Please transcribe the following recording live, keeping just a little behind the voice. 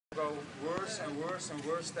worse and worse and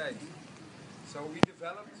worse state. So we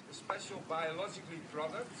developed a special biologically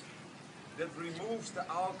product that removes the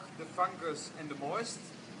alg, the fungus and the moist.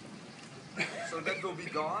 So that will be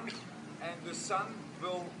gone and the sun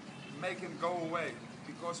will make it go away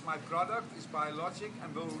because my product is biologic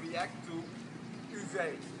and will react to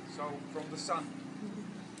UV, so from the sun.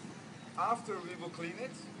 After we will clean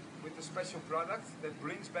it with a special product that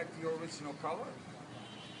brings back the original color.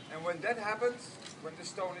 And when that happens, when the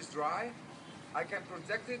stone is dry, I can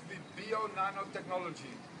protect it with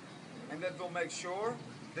nanotechnology. And that will make sure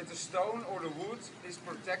that the stone or the wood is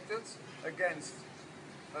protected against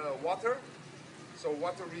water, so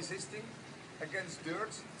water resisting, against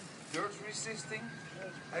dirt resisting,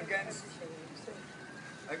 against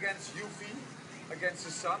UV, against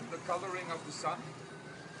the sun, the coloring of the sun,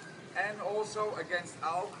 and also against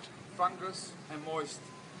alg, fungus and moist.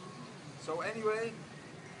 So anyway,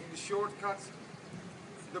 in the shortcut,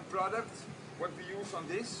 the product, what we use on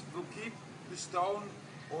this, will keep the stone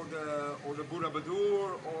or the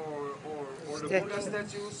borobodur or the Buddha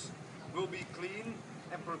statues will be clean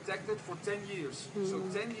and protected for 10 years. So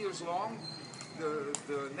 10 years long,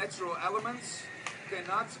 the natural elements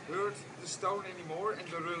cannot hurt the stone anymore and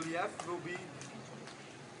the relief will be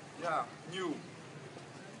new.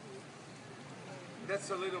 That's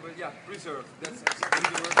a little bit, preserved. That's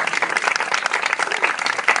exactly the word.